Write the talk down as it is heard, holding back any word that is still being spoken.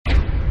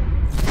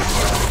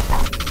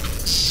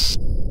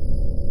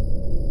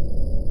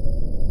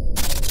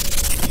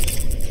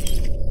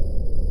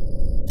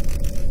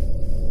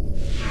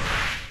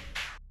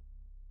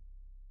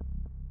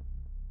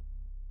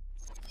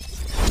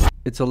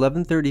It's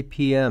 11:30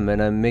 p.m.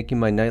 and I'm making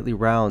my nightly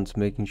rounds,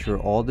 making sure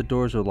all the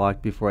doors are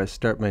locked before I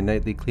start my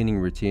nightly cleaning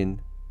routine.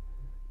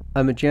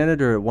 I'm a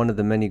janitor at one of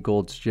the many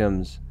Gold's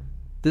gyms.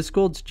 This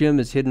Gold's gym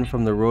is hidden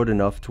from the road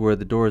enough to where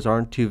the doors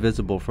aren't too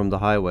visible from the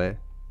highway.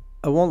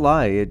 I won't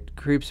lie, it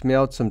creeps me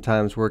out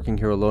sometimes working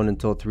here alone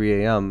until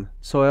 3 a.m.,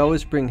 so I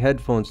always bring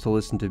headphones to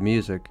listen to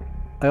music.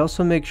 I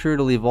also make sure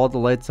to leave all the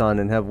lights on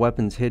and have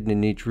weapons hidden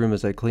in each room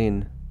as I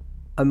clean.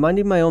 I'm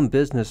minding my own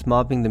business,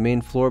 mopping the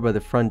main floor by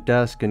the front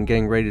desk and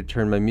getting ready to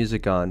turn my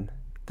music on.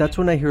 That's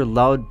when I hear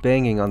loud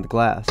banging on the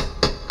glass.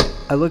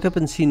 I look up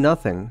and see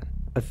nothing.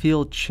 I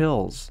feel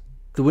chills.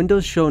 The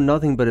windows show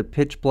nothing but a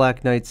pitch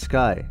black night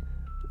sky.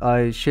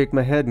 I shake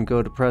my head and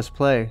go to press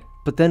play,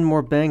 but then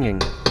more banging.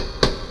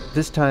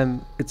 This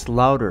time, it's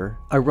louder.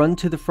 I run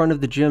to the front of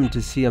the gym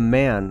to see a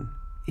man.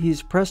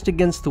 He's pressed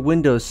against the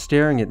windows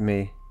staring at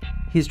me.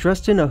 He's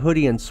dressed in a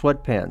hoodie and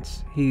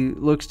sweatpants. He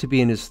looks to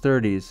be in his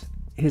 30s.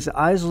 His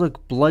eyes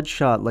look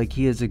bloodshot, like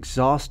he is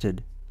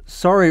exhausted.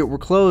 "Sorry, we're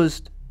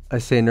closed," I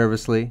say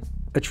nervously.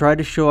 I try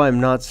to show I'm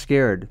not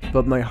scared,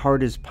 but my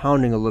heart is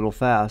pounding a little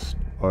fast.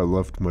 "I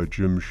left my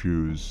gym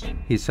shoes,"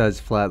 he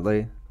says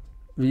flatly.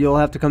 "You'll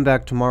have to come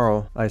back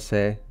tomorrow," I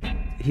say.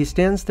 He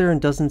stands there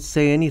and doesn't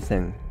say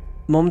anything.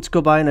 Moments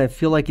go by and I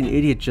feel like an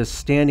idiot just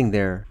standing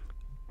there.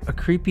 A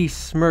creepy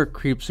smirk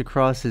creeps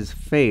across his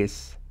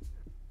face.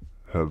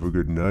 "Have a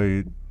good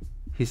night,"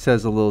 he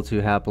says a little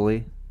too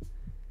happily.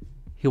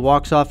 He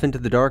walks off into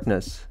the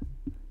darkness.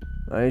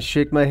 I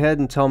shake my head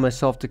and tell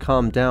myself to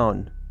calm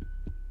down.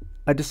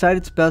 I decide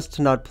it's best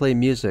to not play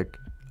music.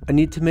 I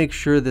need to make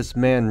sure this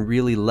man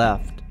really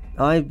left.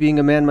 I, being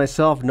a man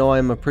myself, know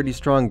I'm a pretty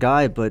strong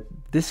guy, but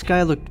this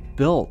guy looked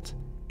built.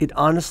 It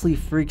honestly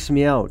freaks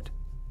me out.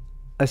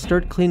 I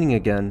start cleaning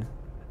again.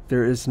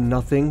 There is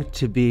nothing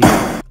to be.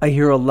 I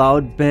hear a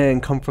loud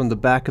bang come from the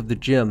back of the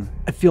gym.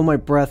 I feel my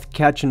breath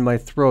catch in my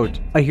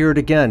throat. I hear it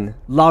again,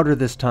 louder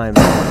this time.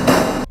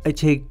 I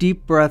take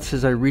deep breaths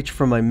as I reach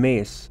for my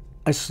mace.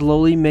 I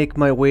slowly make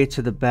my way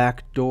to the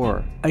back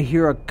door. I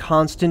hear a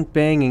constant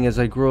banging as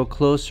I grow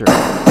closer.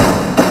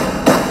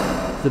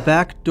 The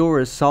back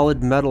door is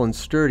solid metal and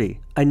sturdy.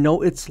 I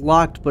know it's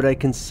locked, but I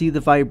can see the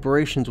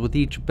vibrations with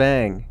each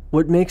bang.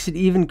 What makes it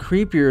even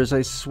creepier is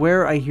I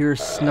swear I hear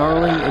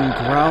snarling and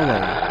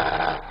growling.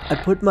 I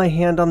put my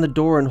hand on the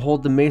door and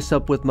hold the mace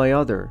up with my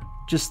other.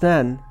 Just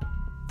then,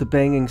 the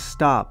banging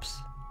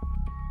stops.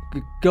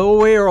 "Go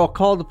away or I'll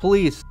call the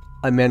police,"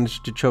 I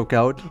managed to choke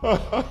out.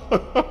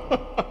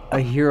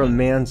 I hear a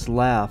man's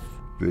laugh.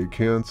 "They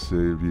can't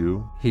save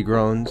you," he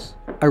groans.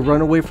 I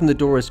run away from the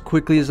door as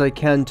quickly as I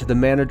can to the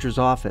manager's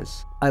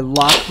office. I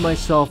lock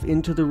myself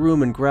into the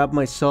room and grab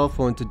my cell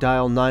phone to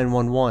dial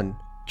 911.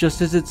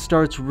 Just as it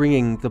starts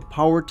ringing, the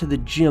power to the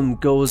gym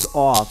goes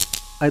off.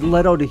 I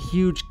let out a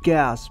huge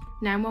gasp.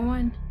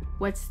 911,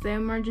 what's the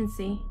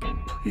emergency?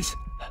 "Please,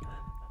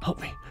 help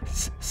me.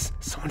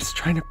 Someone is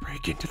trying to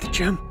break into the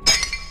gym."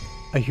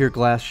 I hear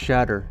glass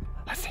shatter.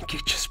 "I think he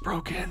just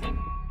broke in."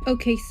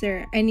 Okay,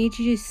 sir, I need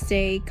you to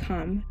stay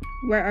calm.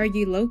 Where are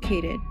you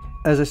located?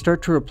 As I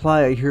start to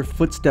reply, I hear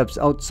footsteps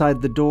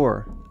outside the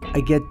door.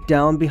 I get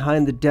down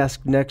behind the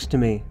desk next to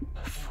me.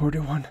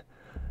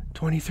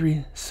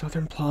 4123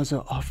 Southern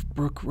Plaza off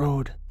Brook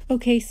Road.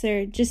 Okay,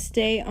 sir, just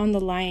stay on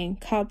the line.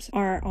 Cops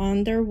are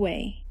on their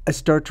way. I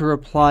start to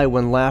reply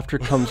when laughter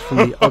comes from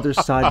the other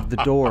side of the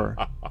door.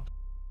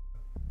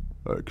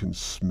 "I can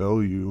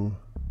smell you.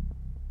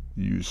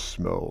 You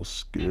smell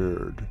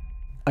scared."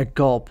 I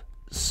gulp.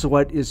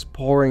 Sweat is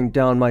pouring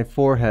down my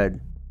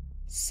forehead.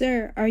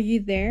 Sir, are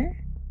you there?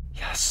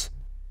 "Yes."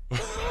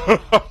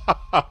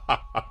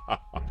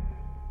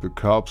 "The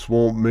cops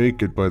won't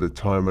make it by the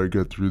time I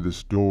get through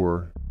this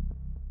door."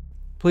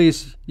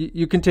 "Please,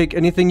 you can take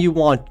anything you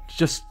want.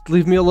 Just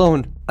leave me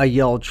alone," I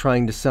yell,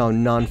 trying to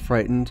sound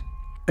non-frightened.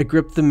 I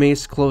grip the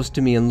mace close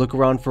to me and look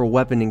around for a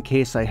weapon in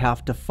case I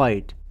have to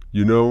fight.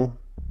 "You know,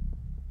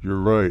 you're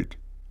right.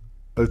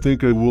 I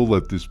think I will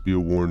let this be a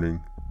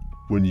warning.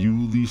 When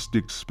you least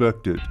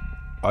expect it,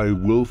 I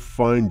will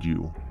find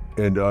you,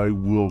 and I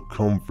will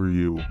come for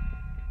you.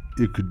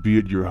 It could be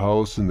at your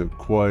house in the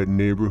quiet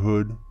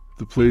neighborhood,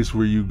 the place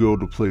where you go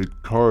to play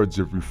cards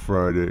every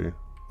Friday,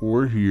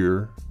 or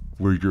here,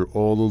 where you're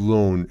all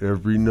alone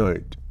every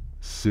night,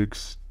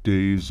 6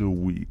 days a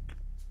week."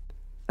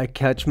 I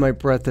catch my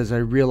breath as I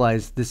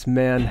realize this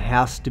man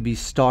has to be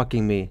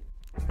stalking me.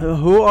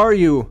 "Who are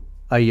you?"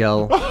 I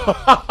yell.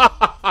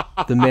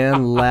 The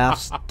man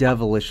laughs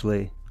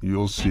devilishly.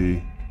 "You'll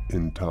see,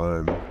 in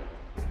time."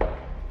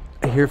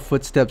 I hear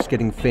footsteps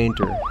getting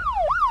fainter.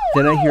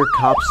 Then I hear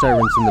cop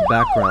sirens in the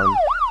background.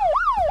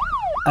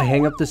 I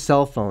hang up the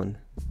cell phone.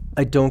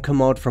 I don't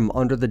come out from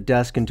under the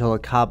desk until a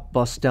cop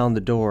busts down the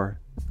door.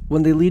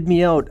 When they lead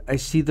me out, I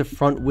see the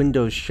front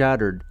windows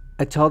shattered.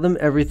 I tell them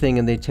everything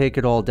and they take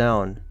it all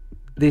down.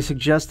 They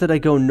suggest that I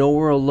go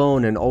nowhere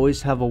alone and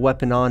always have a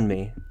weapon on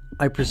me.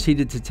 I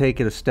proceeded to take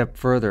it a step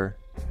further.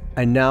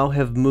 I now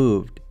have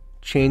moved,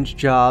 changed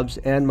jobs,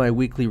 and my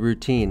weekly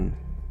routine.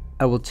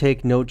 I will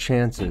take no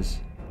chances.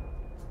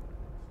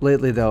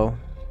 Lately though,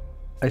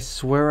 I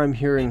swear I'm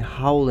hearing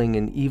howling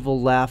and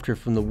evil laughter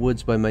from the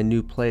woods by my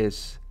new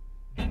place.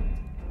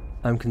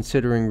 I'm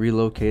considering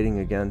relocating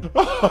again.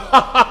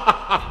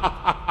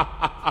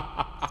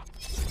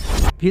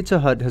 Pizza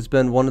Hut has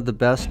been one of the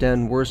best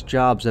and worst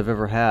jobs I've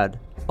ever had.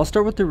 I'll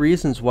start with the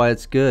reasons why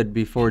it's good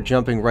before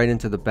jumping right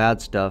into the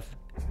bad stuff.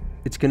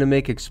 It's gonna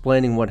make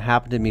explaining what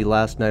happened to me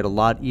last night a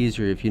lot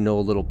easier if you know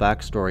a little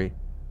backstory.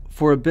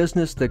 For a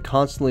business that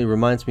constantly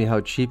reminds me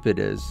how cheap it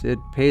is, it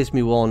pays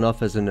me well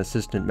enough as an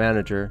assistant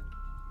manager.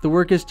 The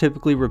work is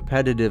typically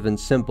repetitive and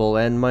simple,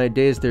 and my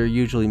days there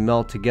usually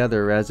melt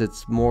together as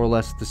it's more or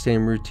less the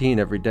same routine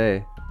every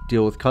day.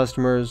 Deal with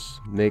customers,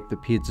 make the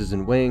pizzas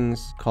and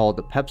wings, call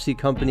the Pepsi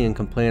company and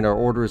complain our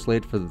order is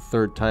late for the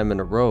third time in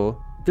a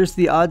row. There's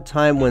the odd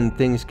time when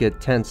things get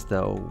tense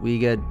though. We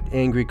get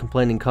angry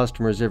complaining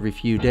customers every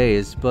few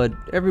days, but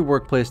every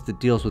workplace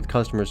that deals with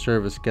customer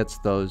service gets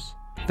those.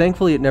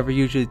 Thankfully, it never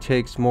usually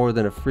takes more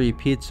than a free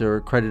pizza or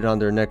credit on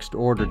their next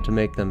order to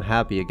make them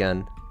happy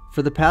again.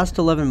 For the past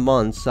 11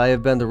 months, I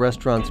have been the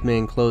restaurant's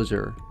main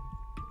closer.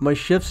 My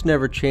shifts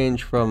never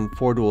change from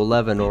 4 to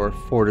 11 or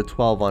 4 to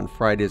 12 on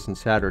Fridays and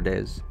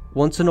Saturdays.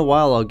 Once in a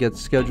while I'll get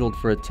scheduled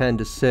for a 10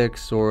 to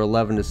 6 or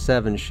 11 to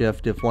 7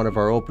 shift if one of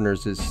our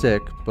openers is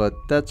sick, but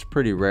that's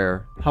pretty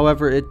rare.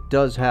 However, it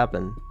does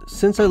happen.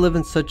 Since I live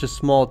in such a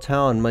small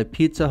town, my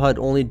Pizza Hut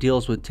only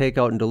deals with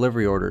takeout and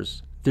delivery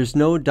orders. There's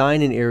no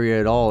dining area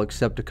at all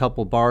except a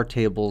couple bar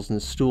tables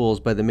and stools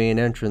by the main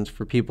entrance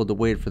for people to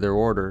wait for their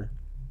order.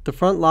 The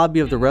front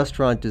lobby of the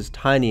restaurant is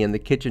tiny and the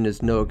kitchen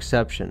is no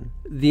exception.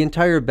 The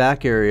entire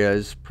back area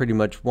is pretty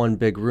much one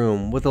big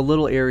room, with a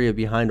little area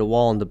behind a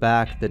wall in the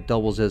back that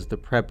doubles as the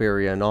prep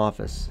area and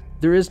office.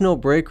 There is no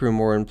break room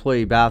or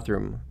employee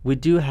bathroom. We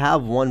do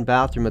have one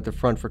bathroom at the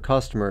front for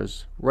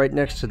customers, right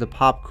next to the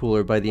pop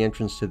cooler by the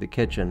entrance to the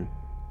kitchen.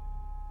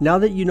 Now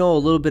that you know a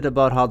little bit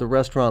about how the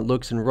restaurant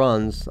looks and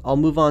runs, I'll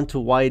move on to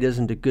why it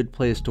isn't a good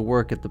place to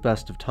work at the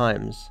best of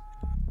times.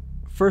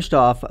 First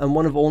off, I'm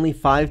one of only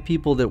 5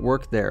 people that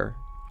work there.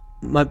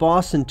 My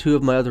boss and 2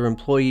 of my other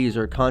employees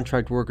are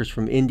contract workers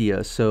from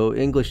India, so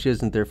English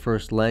isn't their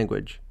first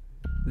language.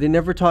 They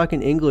never talk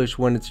in English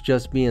when it's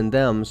just me and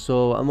them,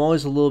 so I'm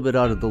always a little bit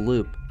out of the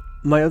loop.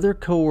 My other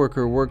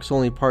coworker works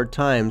only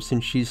part-time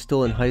since she's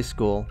still in high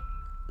school.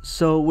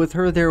 So with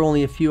her there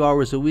only a few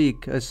hours a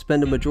week, I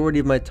spend a majority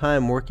of my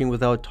time working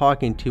without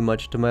talking too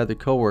much to my other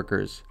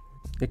coworkers.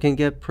 It can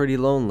get pretty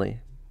lonely.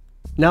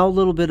 Now a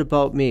little bit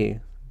about me.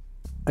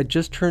 I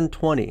just turned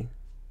 20.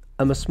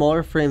 I'm a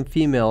smaller frame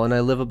female and I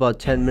live about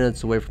 10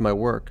 minutes away from my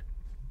work.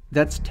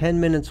 That's 10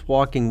 minutes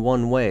walking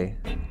one way.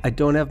 I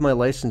don't have my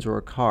license or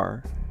a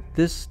car.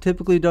 This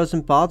typically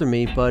doesn't bother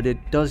me, but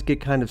it does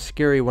get kind of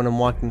scary when I'm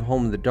walking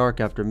home in the dark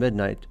after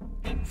midnight.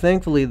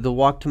 Thankfully, the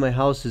walk to my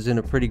house is in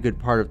a pretty good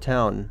part of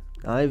town.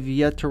 I've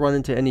yet to run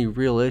into any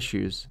real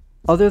issues.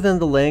 Other than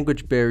the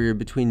language barrier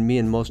between me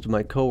and most of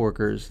my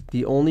coworkers,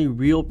 the only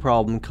real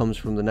problem comes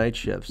from the night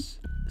shifts.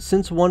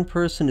 Since one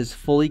person is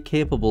fully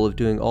capable of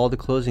doing all the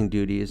closing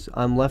duties,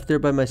 I'm left there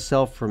by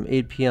myself from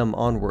 8 p.m.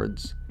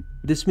 onwards.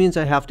 This means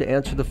I have to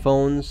answer the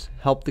phones,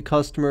 help the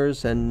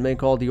customers, and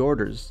make all the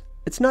orders.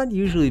 It's not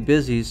usually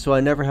busy, so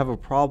I never have a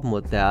problem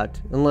with that,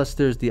 unless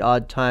there's the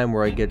odd time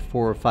where I get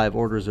 4 or 5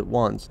 orders at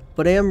once.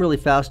 But I am really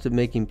fast at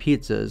making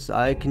pizzas.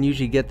 I can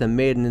usually get them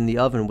made and in the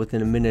oven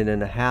within a minute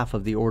and a half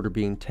of the order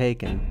being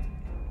taken.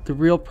 The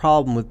real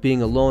problem with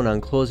being alone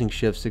on closing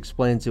shifts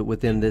explains it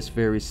within this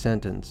very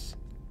sentence.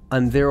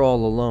 I'm there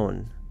all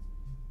alone.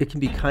 It can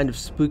be kind of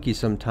spooky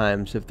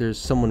sometimes if there's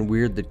someone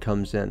weird that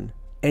comes in.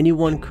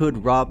 Anyone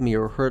could rob me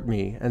or hurt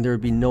me, and there would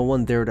be no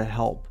one there to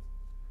help.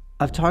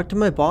 I've talked to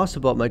my boss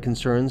about my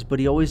concerns, but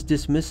he always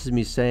dismisses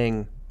me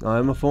saying,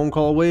 "I'm a phone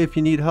call away if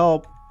you need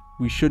help.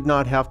 We should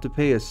not have to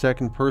pay a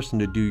second person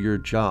to do your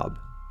job."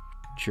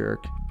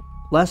 Jerk.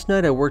 Last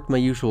night I worked my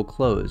usual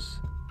close.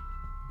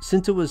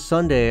 Since it was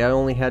Sunday, I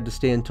only had to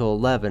stay until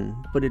 11,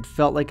 but it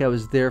felt like I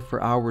was there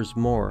for hours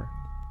more.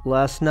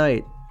 Last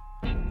night,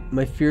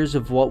 my fears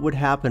of what would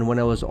happen when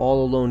I was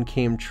all alone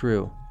came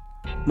true.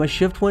 My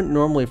shift went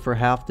normally for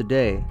half the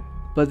day.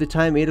 By the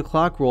time 8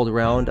 o'clock rolled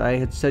around, I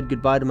had said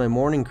goodbye to my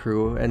morning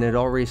crew and had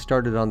already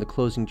started on the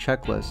closing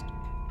checklist.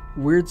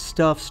 Weird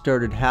stuff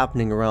started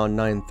happening around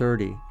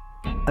 9:30.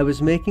 I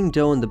was making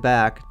dough in the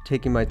back,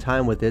 taking my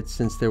time with it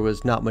since there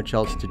was not much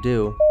else to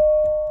do.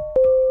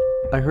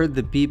 I heard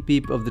the beep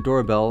beep of the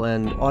doorbell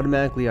and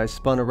automatically I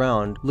spun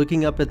around,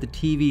 looking up at the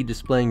TV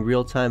displaying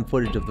real-time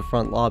footage of the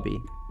front lobby.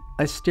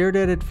 I stared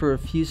at it for a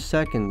few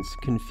seconds,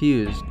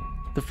 confused.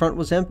 The front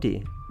was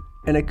empty,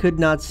 and I could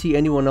not see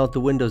anyone out the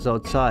windows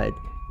outside.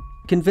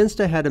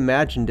 Convinced I had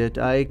imagined it,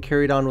 I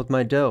carried on with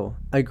my dough.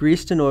 I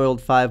greased and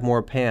oiled 5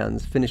 more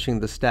pans, finishing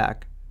the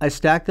stack. I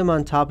stacked them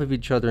on top of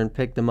each other and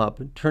picked them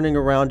up, turning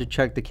around to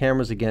check the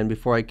cameras again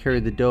before I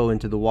carried the dough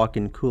into the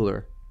walk-in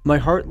cooler. My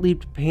heart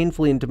leaped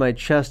painfully into my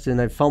chest and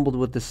I fumbled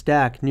with the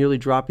stack, nearly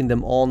dropping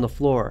them all on the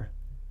floor.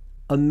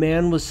 A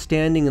man was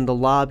standing in the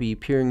lobby,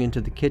 peering into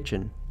the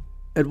kitchen.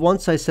 At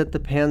once I set the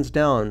pans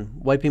down,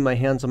 wiping my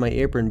hands on my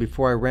apron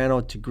before I ran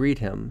out to greet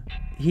him.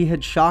 He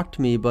had shocked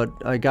me, but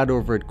I got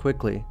over it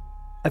quickly.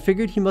 I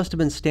figured he must have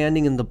been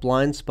standing in the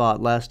blind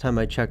spot last time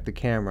I checked the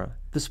camera.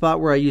 The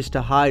spot where I used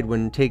to hide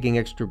when taking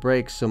extra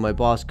breaks so my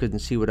boss couldn't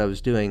see what I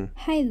was doing.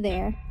 Hi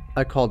there.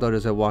 I called out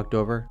as I walked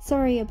over.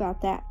 Sorry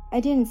about that.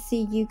 I didn't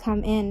see you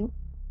come in.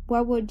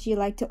 What would you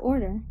like to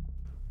order?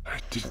 I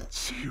didn't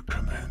see you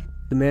come in.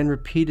 The man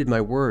repeated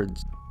my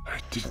words. I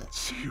didn't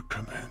see you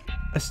come in.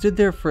 I stood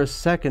there for a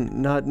second,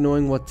 not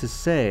knowing what to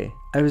say.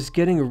 I was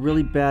getting a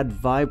really bad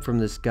vibe from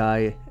this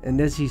guy, and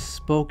as he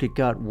spoke, it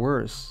got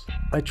worse.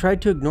 I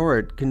tried to ignore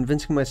it,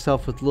 convincing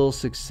myself with little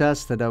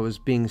success that I was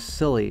being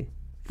silly.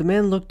 The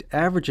man looked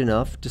average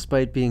enough,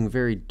 despite being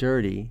very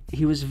dirty.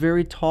 He was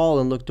very tall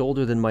and looked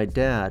older than my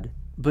dad,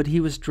 but he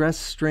was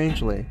dressed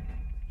strangely.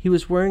 He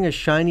was wearing a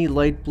shiny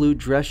light blue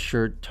dress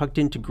shirt tucked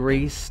into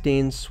gray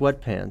stained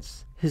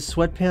sweatpants. His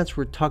sweatpants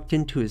were tucked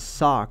into his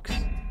socks.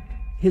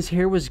 His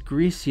hair was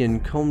greasy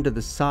and combed to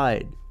the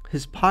side.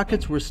 His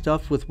pockets were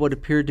stuffed with what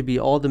appeared to be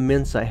all the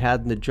mints I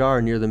had in the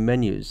jar near the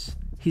menus.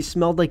 He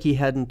smelled like he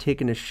hadn't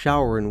taken a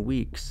shower in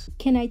weeks.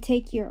 Can I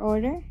take your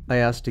order? I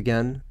asked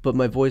again, but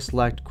my voice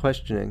lacked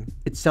questioning.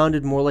 It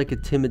sounded more like a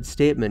timid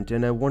statement,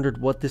 and I wondered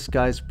what this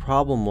guy's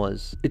problem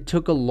was. It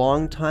took a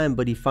long time,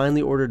 but he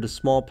finally ordered a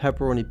small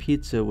pepperoni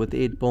pizza with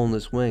 8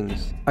 boneless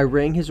wings. I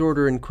rang his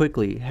order in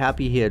quickly,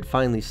 happy he had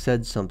finally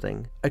said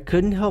something. I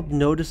couldn't help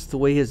notice the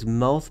way his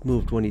mouth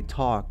moved when he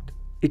talked.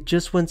 It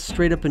just went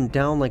straight up and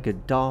down like a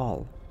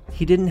doll.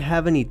 He didn't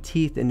have any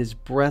teeth and his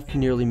breath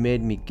nearly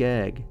made me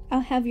gag.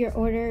 I'll have your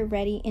order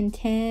ready in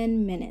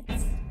 10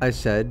 minutes. I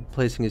said,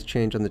 placing his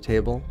change on the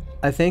table.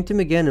 I thanked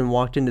him again and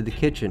walked into the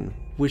kitchen,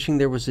 wishing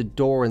there was a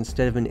door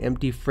instead of an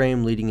empty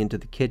frame leading into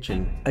the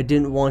kitchen. I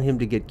didn't want him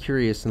to get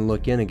curious and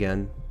look in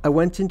again. I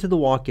went into the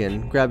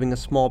walk-in, grabbing a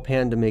small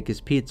pan to make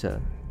his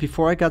pizza.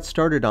 Before I got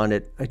started on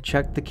it, I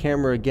checked the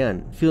camera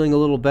again, feeling a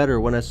little better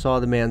when I saw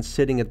the man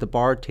sitting at the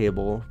bar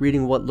table,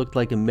 reading what looked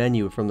like a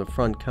menu from the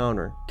front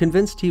counter.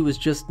 Convinced he was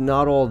just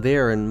not all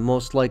there and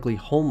most likely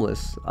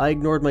homeless, I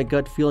ignored my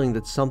gut feeling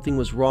that something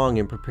was wrong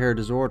and prepared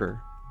his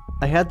order.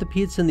 I had the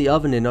pizza in the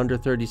oven in under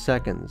 30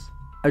 seconds.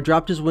 I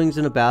dropped his wings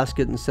in a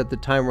basket and set the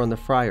timer on the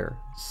fryer,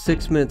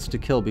 6 minutes to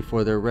kill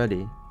before they're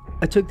ready.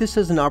 I took this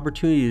as an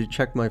opportunity to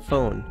check my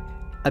phone.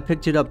 I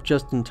picked it up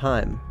just in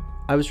time.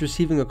 I was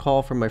receiving a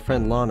call from my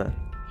friend Lana.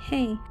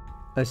 Hey,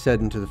 I said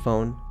into the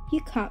phone. you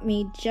caught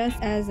me just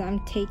as I'm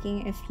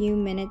taking a few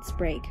minutes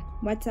break.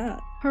 What's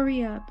up?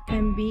 Hurry up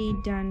and be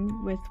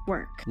done with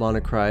work.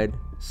 Lana cried,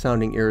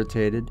 sounding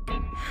irritated.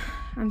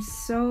 I'm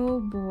so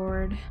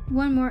bored.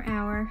 1 more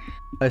hour.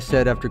 I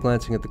said after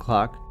glancing at the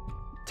clock.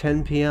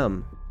 10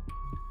 p.m.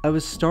 I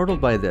was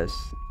startled by this.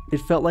 It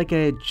felt like I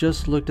had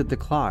just looked at the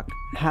clock.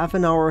 Half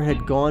an hour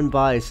had gone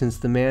by since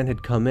the man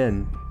had come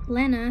in.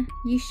 Lena,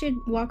 you should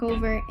walk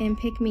over and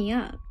pick me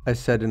up. I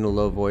said in a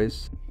low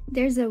voice.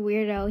 There's a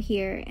weirdo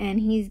here and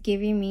he's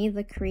giving me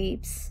the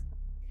creeps.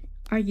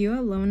 Are you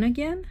alone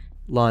again?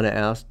 Lana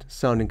asked,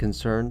 sounding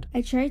concerned.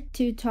 I tried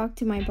to talk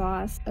to my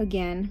boss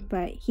again,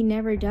 but he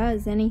never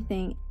does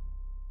anything.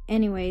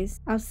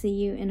 Anyways, I'll see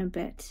you in a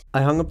bit.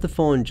 I hung up the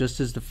phone just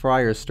as the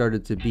fryer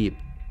started to beep.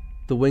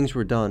 The wings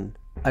were done.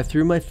 I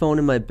threw my phone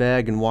in my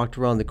bag and walked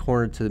around the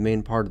corner to the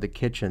main part of the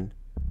kitchen.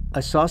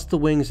 I sauced the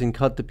wings and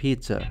cut the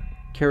pizza,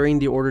 carrying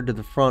the order to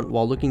the front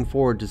while looking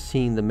forward to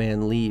seeing the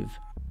man leave.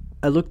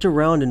 I looked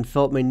around and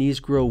felt my knees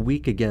grow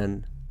weak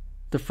again.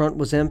 The front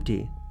was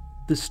empty.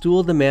 The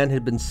stool the man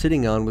had been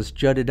sitting on was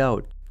jutted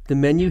out. The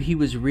menu he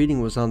was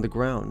reading was on the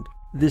ground.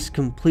 This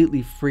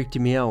completely freaked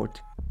me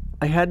out.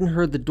 I hadn't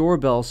heard the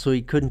doorbell, so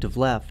he couldn't have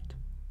left.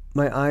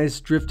 My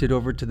eyes drifted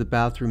over to the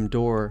bathroom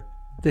door.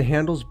 The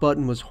handle's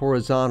button was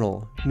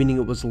horizontal, meaning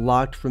it was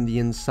locked from the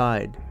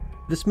inside.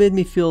 This made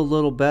me feel a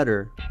little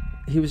better.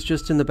 He was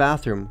just in the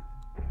bathroom.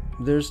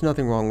 There's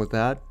nothing wrong with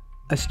that.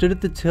 I stood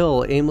at the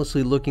till,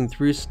 aimlessly looking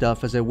through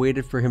stuff as I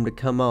waited for him to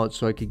come out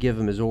so I could give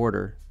him his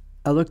order.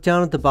 I looked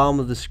down at the bottom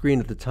of the screen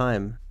at the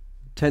time.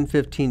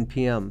 10:15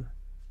 p.m.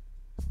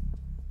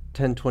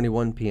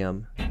 10:21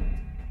 p.m.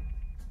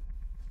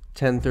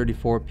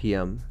 10:34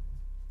 p.m.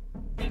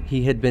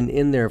 He had been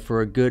in there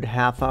for a good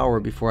half hour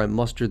before I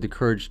mustered the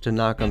courage to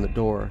knock on the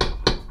door.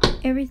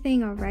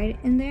 Everything alright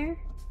in there?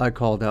 I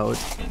called out.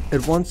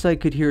 At once I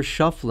could hear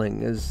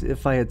shuffling, as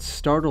if I had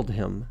startled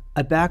him.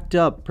 I backed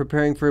up,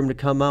 preparing for him to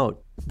come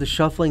out. The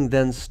shuffling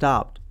then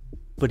stopped,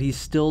 but he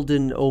still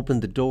didn't open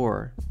the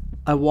door.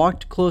 I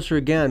walked closer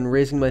again,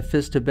 raising my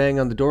fist to bang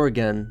on the door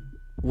again,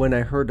 when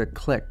I heard a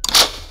click.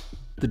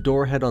 The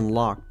door had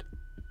unlocked.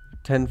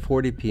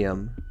 10:40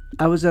 p.m.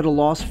 I was at a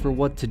loss for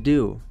what to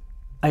do.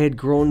 I had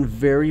grown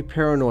very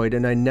paranoid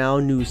and I now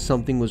knew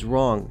something was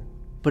wrong.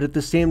 But at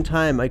the same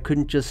time, I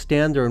couldn't just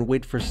stand there and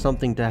wait for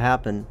something to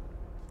happen.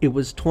 It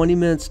was 20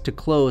 minutes to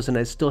close and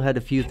I still had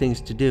a few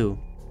things to do.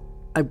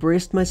 I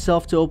braced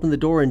myself to open the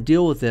door and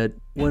deal with it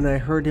when I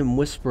heard him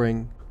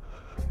whispering,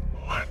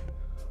 1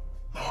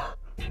 more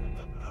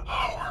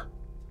hour.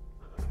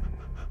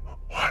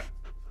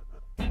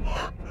 1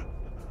 more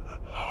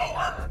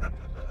hour.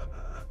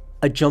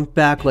 I jumped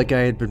back like I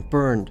had been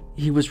burned.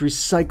 He was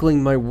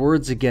recycling my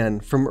words again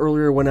from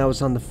earlier when I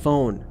was on the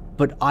phone.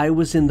 But I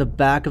was in the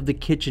back of the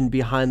kitchen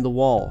behind the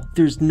wall.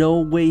 There's no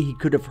way he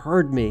could have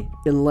heard me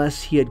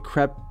unless he had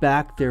crept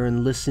back there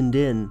and listened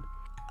in.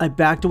 I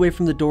backed away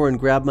from the door and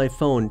grabbed my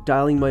phone,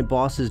 dialing my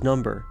boss's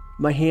number.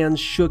 My hands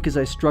shook as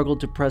I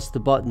struggled to press the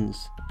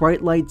buttons.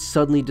 Bright lights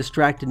suddenly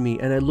distracted me,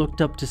 and I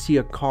looked up to see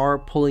a car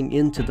pulling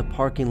into the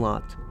parking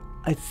lot.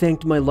 I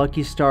thanked my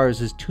lucky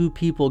stars as two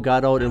people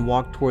got out and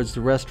walked towards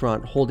the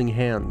restaurant holding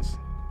hands.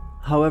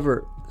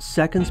 However,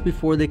 seconds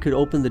before they could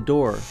open the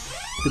door,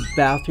 the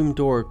bathroom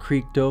door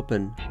creaked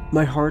open.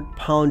 My heart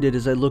pounded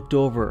as I looked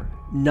over,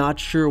 not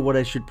sure what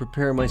I should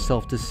prepare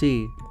myself to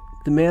see.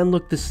 The man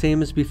looked the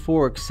same as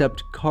before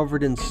except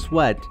covered in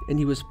sweat, and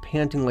he was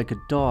panting like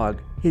a dog.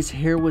 His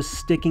hair was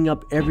sticking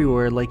up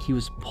everywhere like he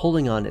was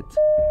pulling on it.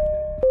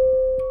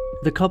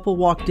 The couple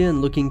walked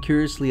in looking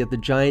curiously at the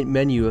giant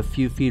menu a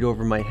few feet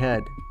over my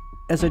head.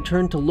 As I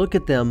turned to look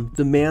at them,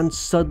 the man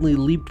suddenly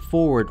leaped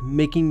forward,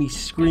 making me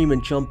scream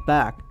and jump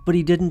back, but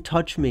he didn't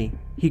touch me.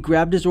 He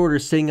grabbed his order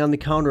sitting on the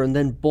counter and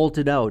then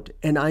bolted out,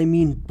 and I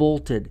mean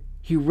bolted.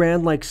 He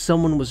ran like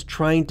someone was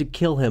trying to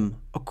kill him,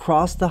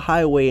 across the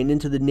highway and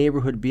into the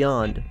neighborhood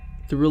beyond.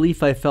 The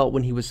relief I felt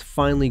when he was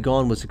finally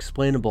gone was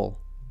explainable.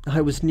 I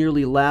was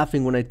nearly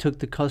laughing when I took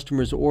the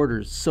customer's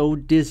orders, so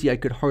dizzy I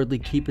could hardly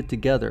keep it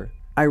together.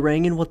 I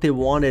rang in what they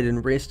wanted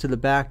and raced to the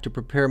back to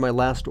prepare my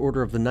last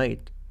order of the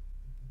night.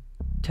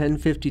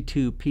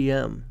 10:52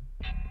 p.m.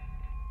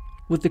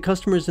 With the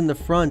customers in the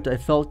front, I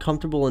felt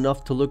comfortable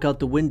enough to look out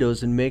the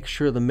windows and make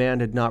sure the man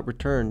had not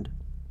returned.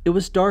 It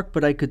was dark,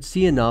 but I could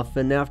see enough,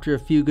 and after a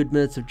few good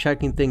minutes of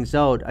checking things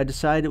out, I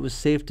decided it was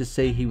safe to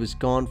say he was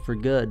gone for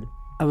good.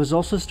 I was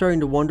also starting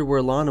to wonder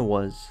where Lana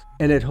was,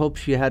 and had hoped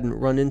she hadn't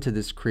run into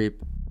this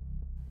creep.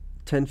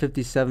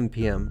 10:57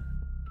 p.m.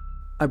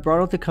 I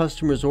brought out the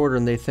customer's order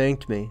and they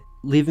thanked me,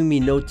 leaving me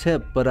no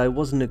tip, but I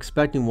wasn't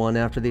expecting one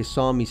after they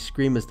saw me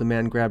scream as the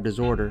man grabbed his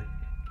order.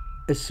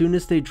 As soon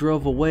as they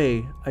drove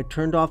away, I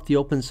turned off the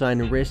open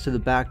sign and raced to the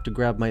back to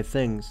grab my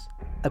things.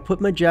 I put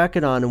my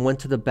jacket on and went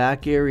to the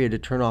back area to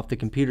turn off the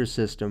computer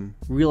system,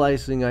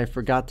 realizing I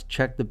forgot to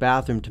check the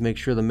bathroom to make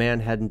sure the man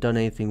hadn't done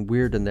anything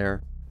weird in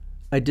there.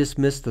 I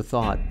dismissed the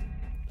thought.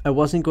 I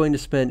wasn't going to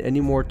spend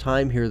any more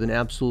time here than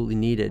absolutely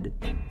needed.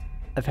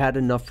 I've had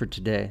enough for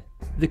today.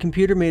 The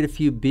computer made a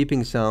few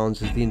beeping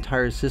sounds as the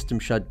entire system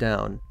shut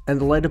down, and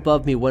the light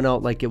above me went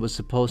out like it was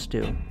supposed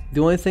to.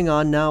 The only thing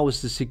on now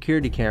was the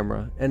security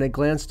camera, and I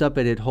glanced up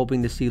at it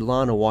hoping to see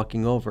Lana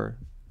walking over.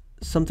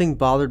 Something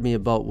bothered me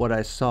about what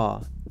I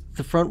saw.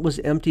 The front was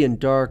empty and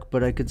dark,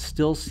 but I could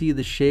still see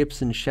the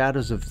shapes and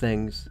shadows of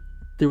things.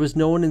 There was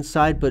no one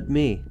inside but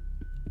me.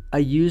 I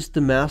used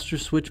the master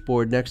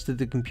switchboard next to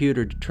the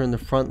computer to turn the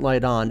front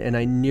light on, and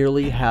I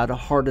nearly had a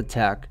heart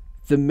attack.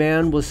 The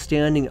man was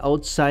standing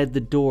outside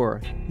the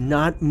door,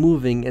 not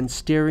moving and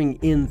staring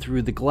in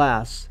through the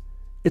glass.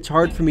 It's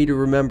hard for me to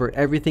remember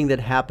everything that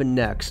happened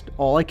next.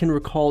 All I can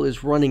recall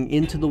is running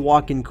into the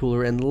walk-in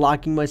cooler and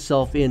locking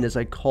myself in as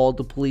I called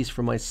the police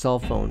from my cell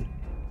phone.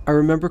 I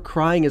remember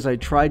crying as I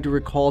tried to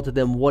recall to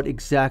them what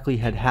exactly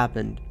had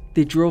happened.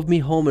 They drove me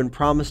home and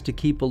promised to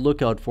keep a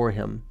lookout for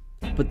him,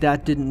 but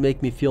that didn't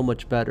make me feel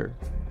much better.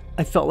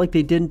 I felt like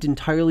they didn't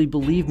entirely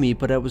believe me,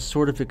 but I was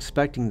sort of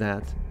expecting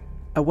that.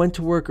 I went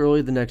to work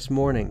early the next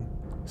morning,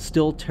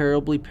 still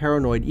terribly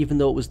paranoid even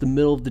though it was the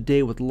middle of the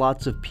day with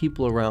lots of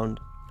people around.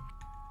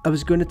 I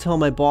was going to tell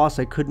my boss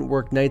I couldn't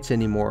work nights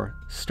anymore,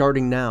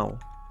 starting now.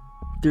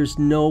 There's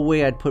no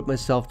way I'd put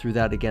myself through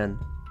that again.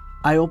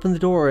 I opened the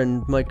door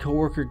and my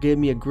coworker gave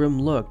me a grim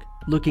look,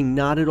 looking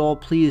not at all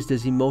pleased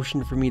as he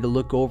motioned for me to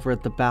look over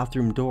at the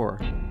bathroom door.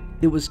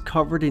 It was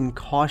covered in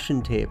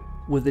caution tape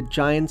with a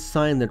giant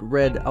sign that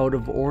read "out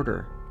of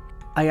order."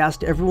 I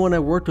asked everyone I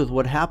worked with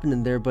what happened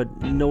in there,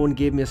 but no one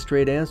gave me a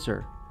straight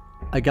answer.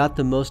 I got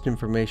the most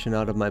information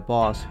out of my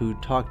boss, who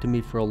talked to me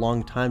for a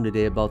long time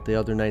today about the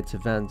other night's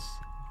events.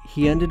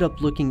 He ended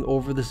up looking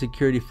over the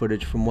security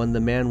footage from when the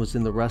man was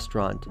in the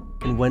restaurant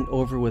and went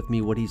over with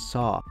me what he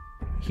saw.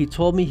 He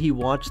told me he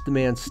watched the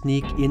man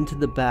sneak into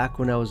the back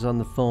when I was on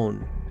the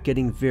phone,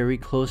 getting very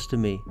close to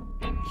me.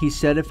 He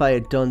said if I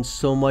had done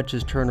so much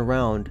as turn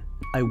around,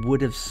 I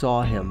would have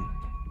saw him.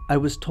 I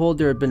was told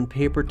there had been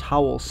paper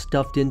towels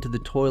stuffed into the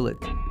toilet,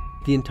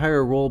 the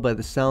entire roll by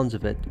the sounds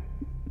of it.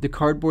 The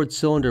cardboard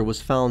cylinder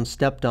was found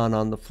stepped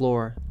on the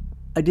floor.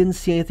 I didn't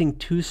see anything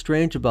too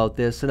strange about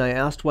this, and I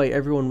asked why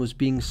everyone was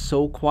being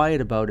so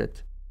quiet about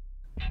it.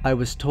 I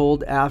was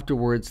told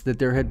afterwards that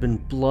there had been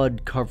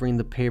blood covering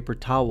the paper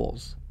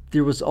towels.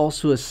 There was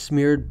also a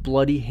smeared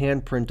bloody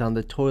handprint on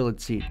the toilet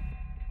seat.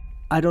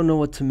 I don't know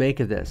what to make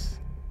of this.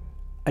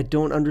 I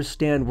don't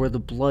understand where the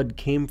blood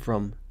came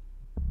from.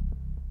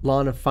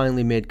 Lana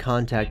finally made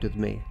contact with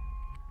me.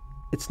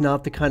 It's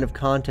not the kind of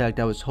contact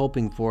I was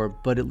hoping for,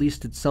 but at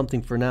least it's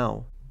something for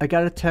now. I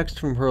got a text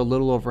from her a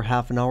little over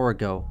half an hour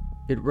ago.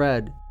 It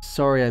read,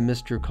 "Sorry I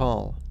missed your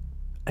call."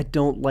 I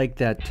don't like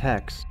that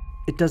text.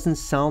 It doesn't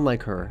sound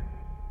like her.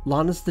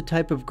 Lana's the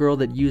type of girl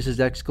that uses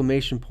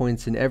exclamation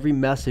points in every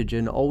message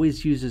and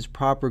always uses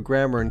proper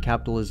grammar and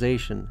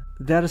capitalization.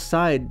 That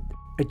aside,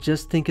 I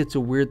just think it's a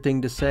weird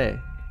thing to say.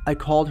 I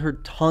called her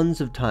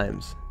tons of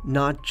times,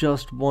 not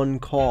just one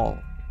call.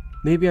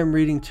 Maybe I'm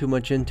reading too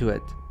much into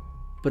it,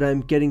 but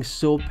I'm getting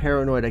so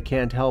paranoid I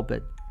can't help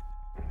it.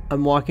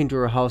 I'm walking to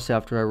her house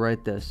after I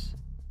write this.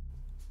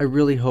 I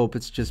really hope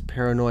it's just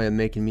paranoia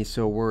making me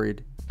so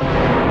worried.